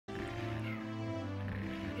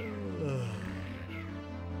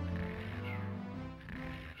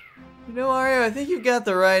You know, Mario, I think you've got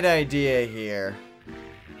the right idea here.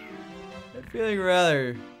 I'm feeling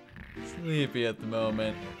rather sleepy at the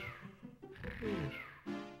moment.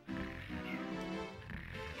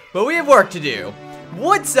 But we have work to do.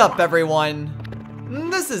 What's up, everyone?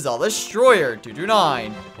 This is All Destroyer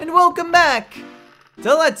 229, and welcome back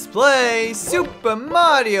to Let's Play Super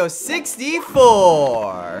Mario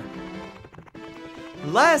 64.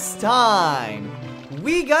 Last time,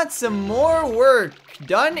 we got some more work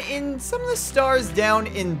done in some of the stars down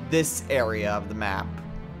in this area of the map.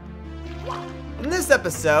 In this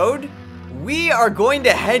episode, we are going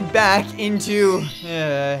to head back into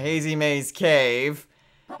Hazy Maze Cave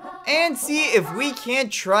and see if we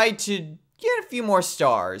can't try to get a few more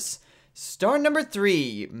stars. Star number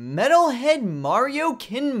 3, Metalhead Mario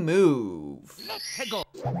can move.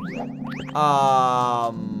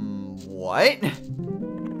 What?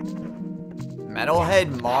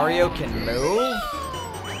 Metalhead Mario can move?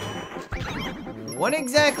 What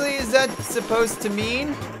exactly is that supposed to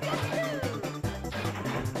mean?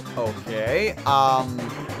 Okay, I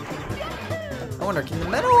wonder, can the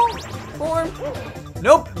metal form?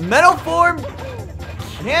 Nope, metal form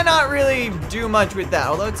cannot really do much with that.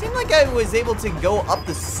 Although it seemed like I was able to go up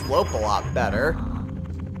the slope a lot better.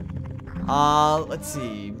 Let's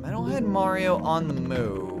see. Metalhead Mario on the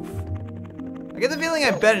move. I get the feeling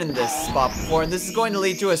I've been in this spot before, and this is going to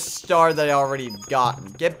lead to a star that I already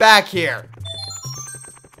gotten. Get back here!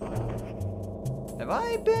 Have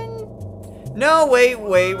I been? No, wait.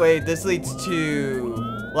 This leads to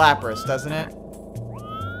Lapras, doesn't it?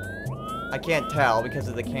 I can't tell because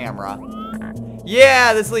of the camera.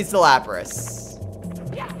 Yeah, this leads to Lapras.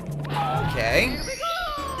 Okay.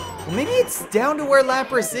 Well, maybe it's down to where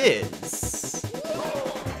Lapras is.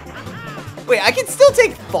 Wait, I can still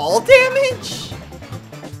take fall damage?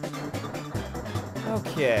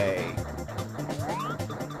 Okay.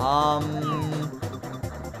 I'm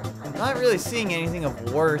not really seeing anything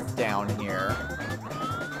of worth down here.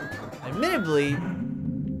 Admittedly,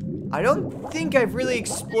 I don't think I've really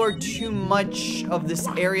explored too much of this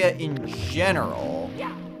area in general.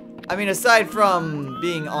 I mean, aside from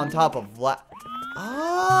being on top of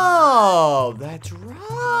Oh, that's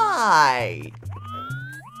right.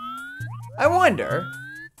 I wonder,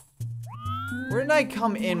 where did I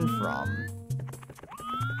come in from?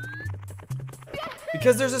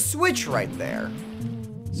 Because there's a switch right there.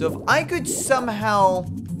 So if I could somehow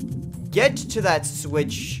get to that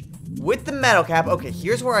switch with the metal cap. Okay,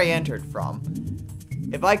 here's where I entered from.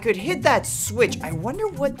 If I could hit that switch, I wonder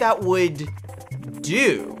what that would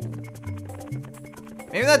do.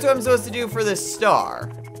 Maybe that's what I'm supposed to do for this star.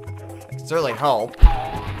 I can certainly hope.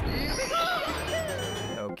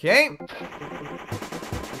 Okay.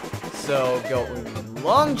 So, go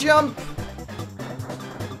long jump.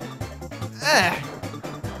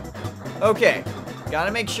 Okay.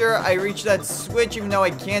 Gotta make sure I reach that switch even though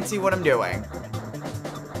I can't see what I'm doing.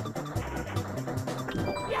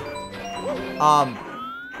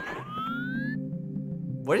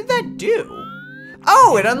 What did that do?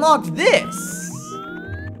 Oh, it unlocked this.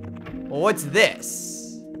 Well, what's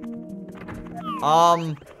this?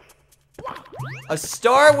 A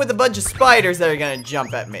star with a bunch of spiders that are gonna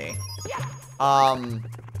jump at me.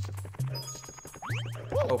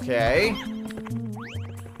 Okay.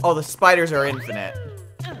 Oh, the spiders are infinite.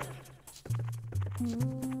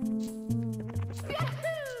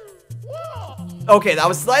 Okay, that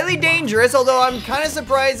was slightly dangerous, although I'm kind of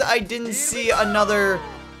surprised I didn't see another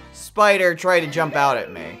spider try to jump out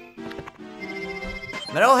at me.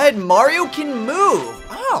 Metalhead Mario can move.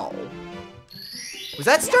 Oh. Was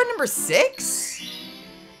that star number 6?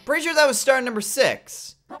 Pretty sure that was star number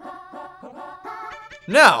 6.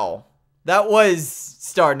 No. That was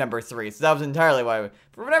star number 3, so that was entirely why.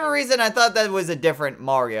 For whatever reason, I thought that was a different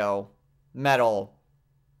Mario metal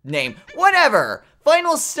name. Whatever.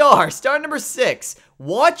 Final star, star number 6.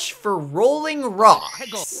 Watch for rolling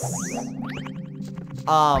rocks.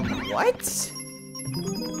 What?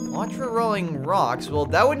 Watch for rolling rocks. Well,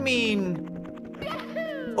 that would mean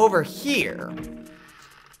over here.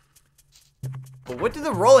 But what do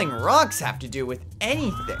the rolling rocks have to do with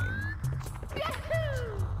anything?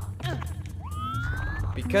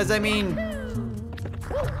 Because, I mean...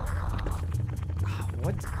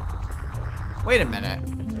 What? Wait a minute.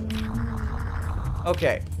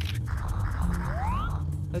 Okay.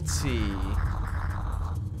 Let's see.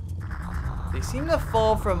 They seem to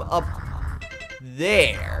fall from up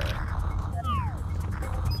there.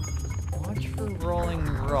 Watch for rolling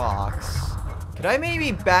rocks. Could I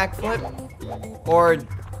maybe backflip? Or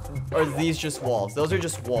are these just walls? Those are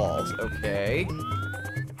just walls. Okay.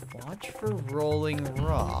 Watch for rolling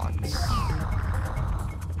rocks.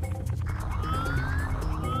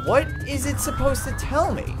 what is it supposed to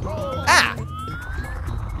tell me? Ah!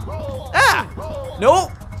 Ah!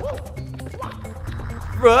 Nope!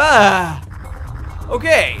 Ah!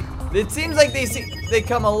 Okay, it seems like they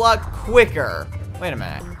come a lot quicker. Wait a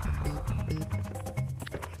minute.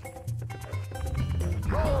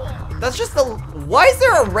 That's just the... Why is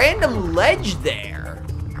there a random ledge there?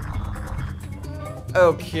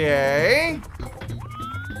 Okay.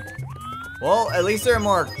 Well, at least there are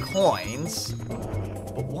more coins.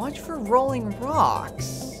 But watch for rolling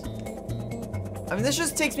rocks. I mean, this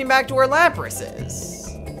just takes me back to where Lapras is.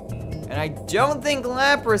 And I don't think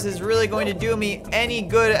Lapras is really going to do me any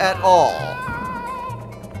good at all.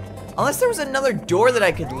 Unless there was another door that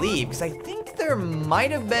I could leave, because I think there might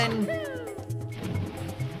have been...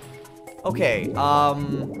 Okay,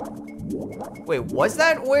 wait, was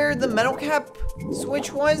that where the metal cap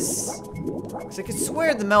switch was? Because I could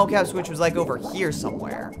swear the metal cap switch was like over here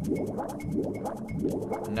somewhere.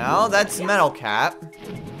 No, that's metal cap.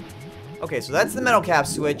 Okay, so that's the metal cap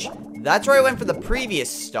switch. That's where I went for the previous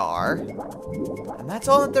star. And that's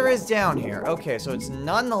all that there is down here. Okay, so it's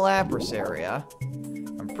not in the Lapras area.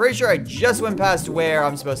 I'm pretty sure I just went past where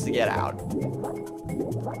I'm supposed to get out.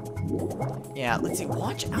 Yeah, let's see.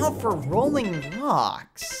 Watch out for rolling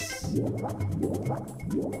rocks.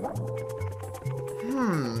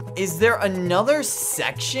 Is there another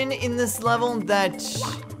section in this level that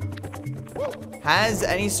has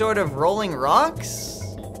any sort of rolling rocks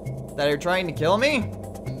that are trying to kill me?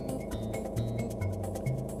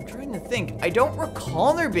 I'm trying to think. I don't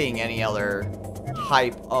recall there being any other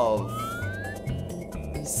type of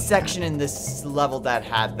section in this level that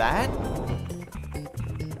had that.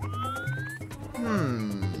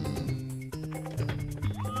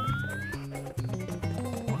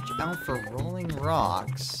 Watch out for rolling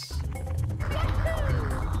rocks.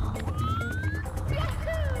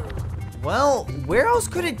 Well, where else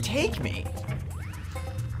could it take me?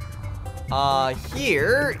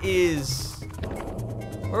 Here is...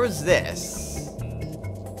 Where was this?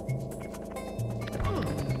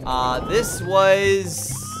 This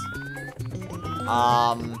was...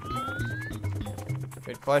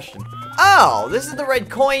 Good question. Oh, this is the red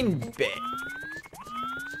coin bit.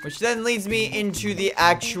 Which then leads me into the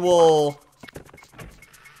actual...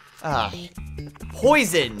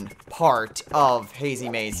 poison part of Hazy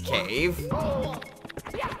Maze Cave.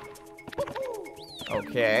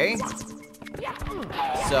 Okay.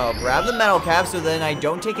 So, grab the metal cap so then I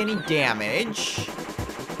don't take any damage.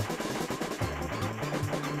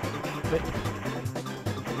 But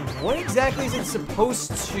what exactly is it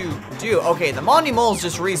supposed to do? Okay, the Monty Moles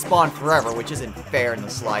just respawn forever, which isn't fair in the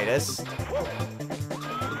slightest.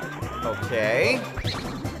 Okay.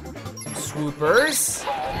 Some swoopers.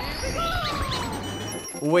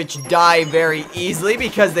 Which die very easily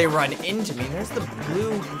because they run into me. There's the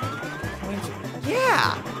blue...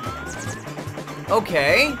 Yeah.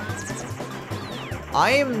 Okay.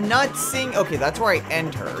 I am not seeing... Okay, that's where I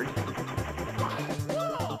entered.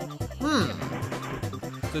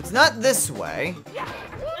 So it's not this way.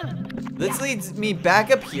 This leads me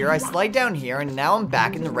back up here. I slide down here, and now I'm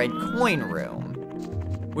back in the red coin room.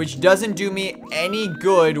 Which doesn't do me any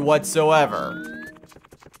good whatsoever.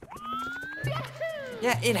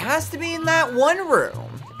 Yeah, it has to be in that one room.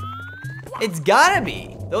 It's gotta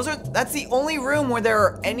be. That's the only room where there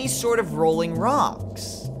are any sort of rolling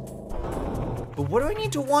rocks. But what do I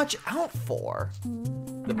need to watch out for?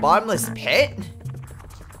 The bottomless pit?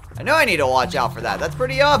 I know I need to watch out for that. That's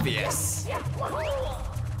pretty obvious.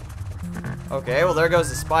 Okay, well there goes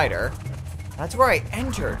the spider. That's where I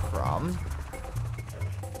entered from.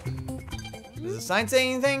 Does the sign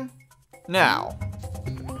say anything? No.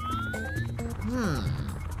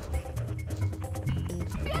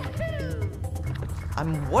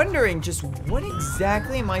 I'm wondering just what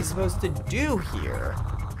exactly am I supposed to do here?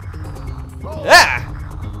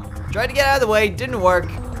 Ah! Tried to get out of the way, didn't work.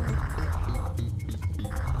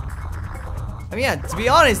 I mean, yeah, to be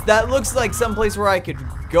honest, that looks like someplace where I could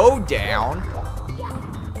go down.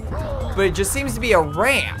 But it just seems to be a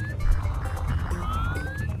ramp.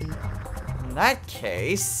 In that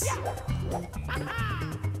case...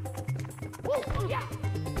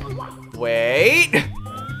 Wait!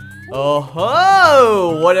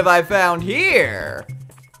 Oh-ho! What have I found here?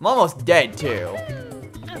 I'm almost dead, too.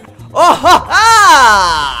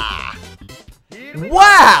 Oh-ha-ha!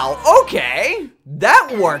 Wow! Okay!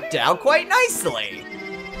 That worked out quite nicely.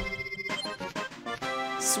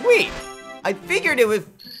 Sweet. I figured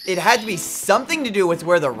it had to be something to do with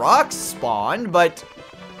where the rocks spawned, but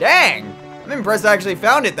dang, I'm impressed I actually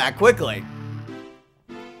found it that quickly.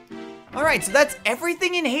 Alright, so that's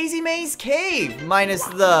everything in Hazy Maze Cave, minus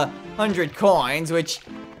the 100 coins, which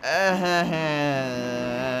I'm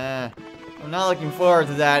not looking forward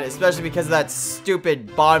to that, especially because of that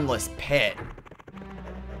stupid bottomless pit.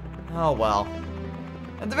 Oh well.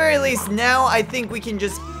 At the very least, now I think we can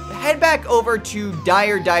just head back over to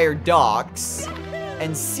Dire Docks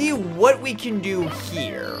and see what we can do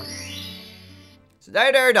here. So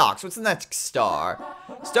Dire Docks, what's the next star?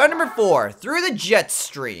 Star number 4, through the jet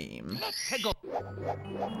stream.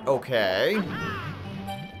 Okay.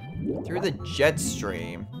 Through the jet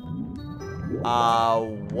stream.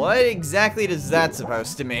 What exactly does that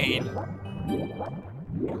supposed to mean?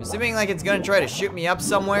 I'm assuming like it's gonna try to shoot me up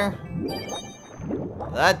somewhere.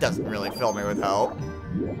 That doesn't really fill me with hope.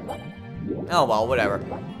 Oh well, whatever.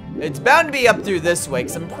 It's bound to be up through this way,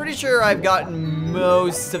 because I'm pretty sure I've gotten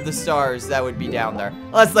most of the stars that would be down there.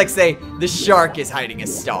 Let's like say the shark is hiding a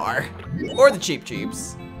star. Or the Cheep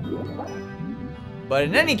Cheeps. But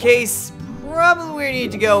in any case, probably where you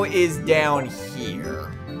need to go is down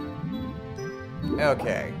here.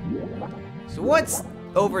 Okay. So what's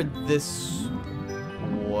over this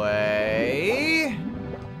way?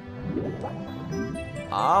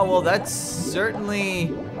 Ah, well that's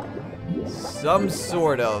certainly some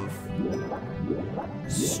sort of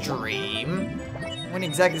stream. I wouldn't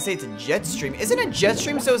exactly say it's a jet stream. Isn't a jet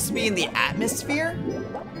stream supposed to be in the atmosphere?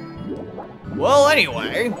 Well,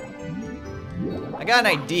 anyway, I got an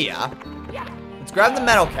idea. Let's grab the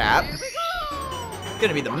metal cap. It's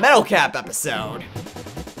gonna be the metal cap episode.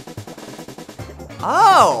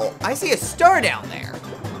 Oh, I see a star down there.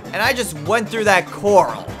 And I just went through that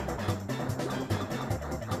coral.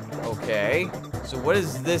 Okay, so what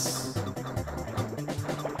is this?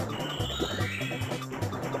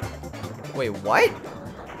 Wait, what?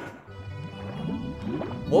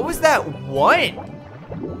 What was that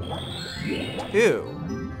 1? 2.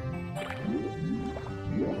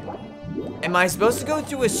 Am I supposed to go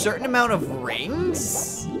through a certain amount of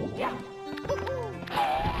rings?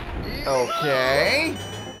 Okay.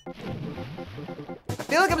 I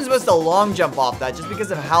feel like I'm supposed to long jump off that just because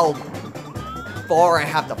of how far I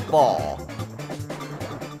have to fall.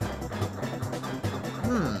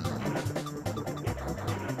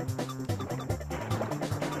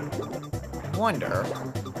 Wonder.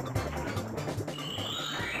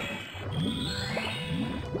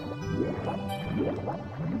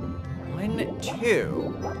 One,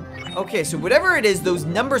 2. Okay, so whatever it is, those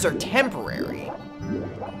numbers are temporary.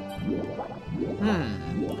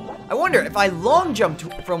 I wonder if I long jump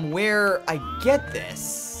from where I get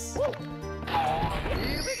this.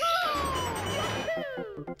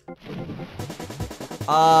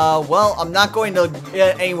 Well, I'm not going to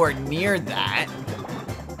get anywhere near that.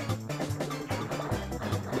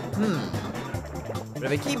 But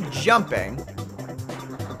if I keep jumping,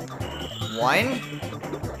 1,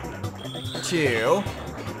 2,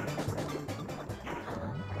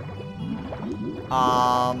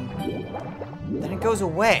 then it goes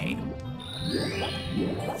away.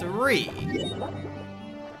 3.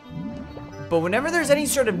 But whenever there's any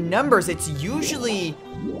sort of numbers, it's usually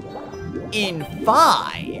in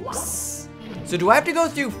 5s. So do I have to go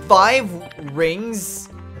through 5 rings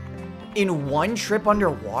in one trip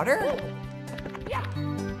underwater?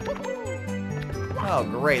 Oh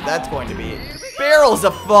great, that's going to be barrels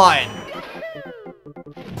of fun.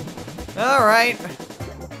 Alright.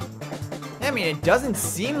 I mean, it doesn't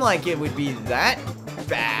seem like it would be that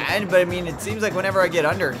bad, but I mean, it seems like whenever I get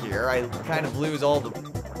under here, I kind of lose all the...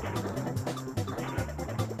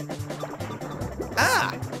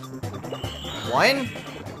 Ah! 1,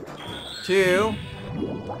 2.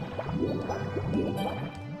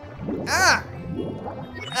 Ah!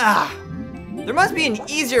 Ah! There must be an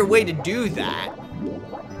easier way to do that.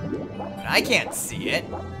 But I can't see it.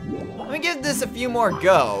 Let me give this a few more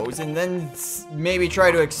goes, and then maybe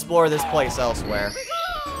try to explore this place elsewhere.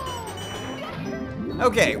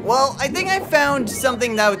 Okay, well, I think I found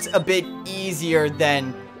something that's a bit easier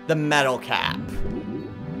than the metal cap.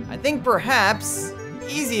 I think perhaps the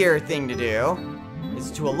easier thing to do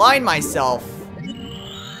is to align myself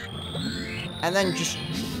and then just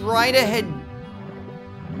try to head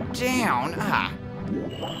down. Ah.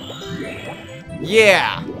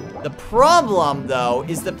 Yeah. The problem, though,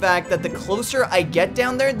 is the fact that the closer I get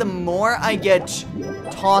down there, the more I get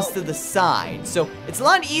tossed to the side. So it's a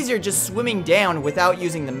lot easier just swimming down without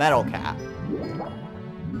using the metal cap.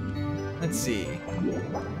 Let's see.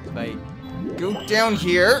 If I go down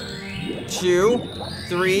here, 2,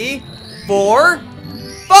 3, 4,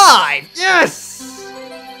 5. Yes!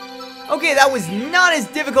 Okay, that was not as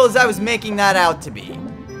difficult as I was making that out to be.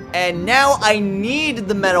 And now I need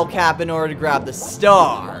the metal cap in order to grab the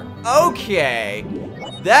star. Okay,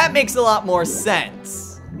 that makes a lot more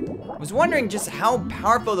sense. was wondering just how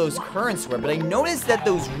powerful those currents were, but I noticed that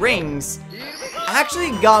those rings actually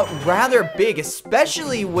got rather big,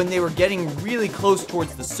 especially when they were getting really close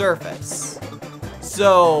towards the surface.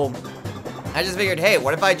 So I just figured, hey,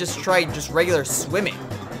 what if I just tried just regular swimming?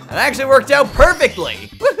 And it actually worked out perfectly.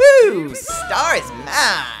 Woohoo! Star is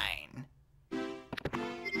mine.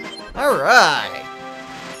 All right.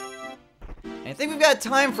 I think we've got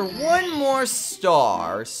time for one more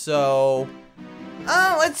star, so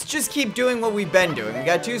let's just keep doing what we've been doing. We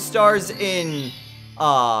got 2 stars in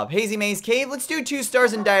Hazy Maze Cave. Let's do 2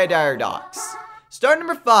 stars in Dire Docks. Star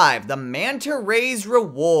number 5, the Manta Ray's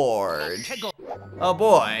Reward. Oh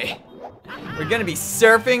boy. We're gonna be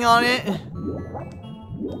surfing on it.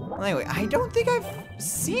 Well, anyway, I don't think I've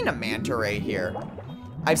seen a manta ray here.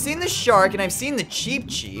 I've seen the shark and I've seen the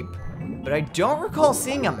cheep, but I don't recall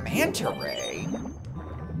seeing a manta ray.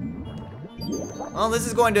 Well, this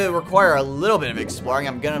is going to require a little bit of exploring.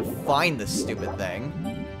 I'm gonna find this stupid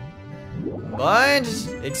thing. But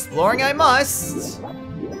exploring I must.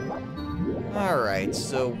 Alright,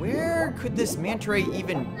 so where could this manta ray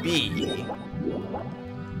even be?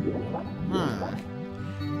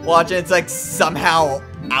 Watch it, it's like somehow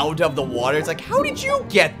out of the water. It's like, how did you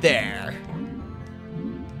get there?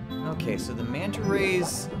 Okay, so the manta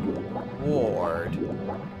ray's ward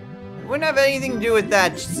wouldn't have anything to do with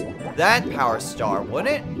that power star, would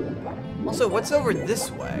it? Also, what's over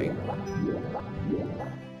this way?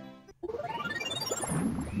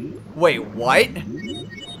 Wait, what?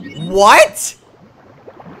 What?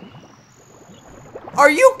 Are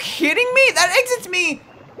you kidding me? That exits me.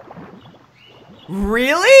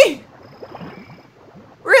 Really?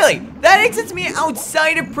 Really? That exits me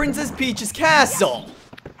outside of Princess Peach's castle.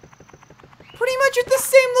 Pretty much at the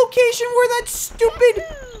same location where that stupid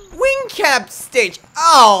wing cap stage.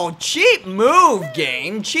 Oh, cheap move,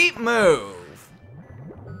 game. Cheap move.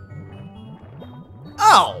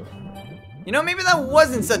 Oh. You know, maybe that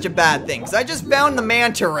wasn't such a bad thing, because I just found the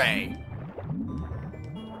manta ray.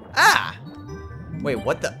 Ah. Wait,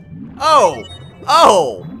 what the? Oh.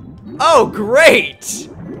 Oh. Oh, great!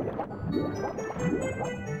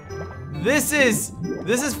 This is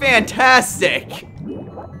fantastic.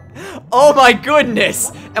 Oh my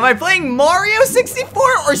goodness! Am I playing Mario 64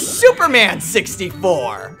 or Superman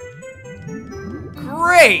 64?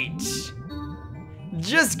 Great!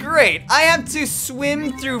 Just great. I have to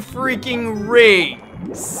swim through freaking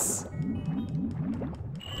rings.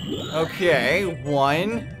 Okay,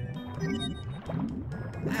 1.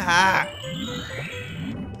 Ah.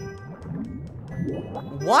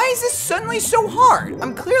 Why is this suddenly so hard?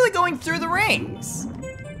 I'm clearly going through the rings.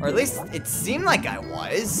 Or at least it seemed like I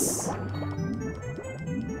was.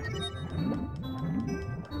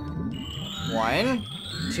 1,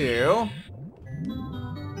 2.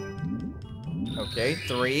 Okay,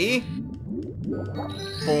 3,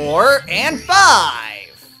 4, and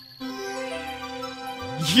 5.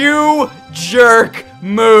 You jerk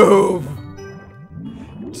move.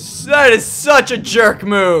 That is such a jerk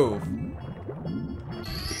move.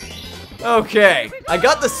 Okay, I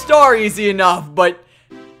got the star easy enough, but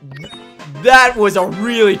that was a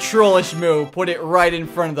really trollish move. Put it right in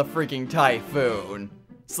front of the freaking typhoon.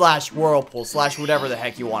 / whirlpool / whatever the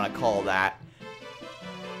heck you want to call that.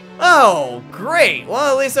 Oh, great.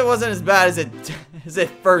 Well, at least it wasn't as bad as it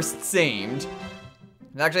first seemed.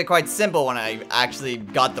 It's actually quite simple when I actually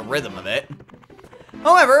got the rhythm of it.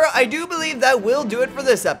 However, I do believe that will do it for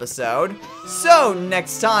this episode. So,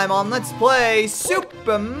 next time on Let's Play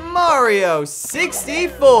Super Mario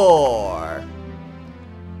 64.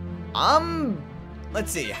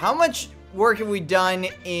 Let's see, how much work have we done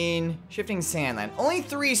in Shifting Sandland? Only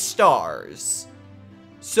 3 stars.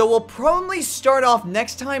 So we'll probably start off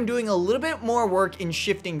next time doing a little bit more work in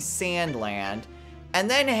Shifting Sandland, and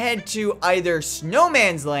then head to either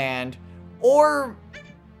Snowman's Land or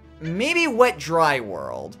maybe Wet Dry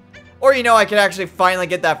World. Or, you know, I could actually finally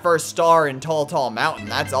get that first star in Tall Tall Mountain.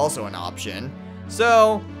 That's also an option.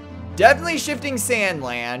 So, definitely Shifting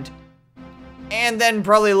Sandland. And then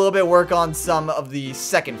probably a little bit work on some of the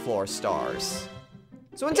second floor stars.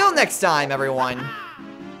 So until next time, everyone,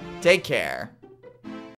 take care.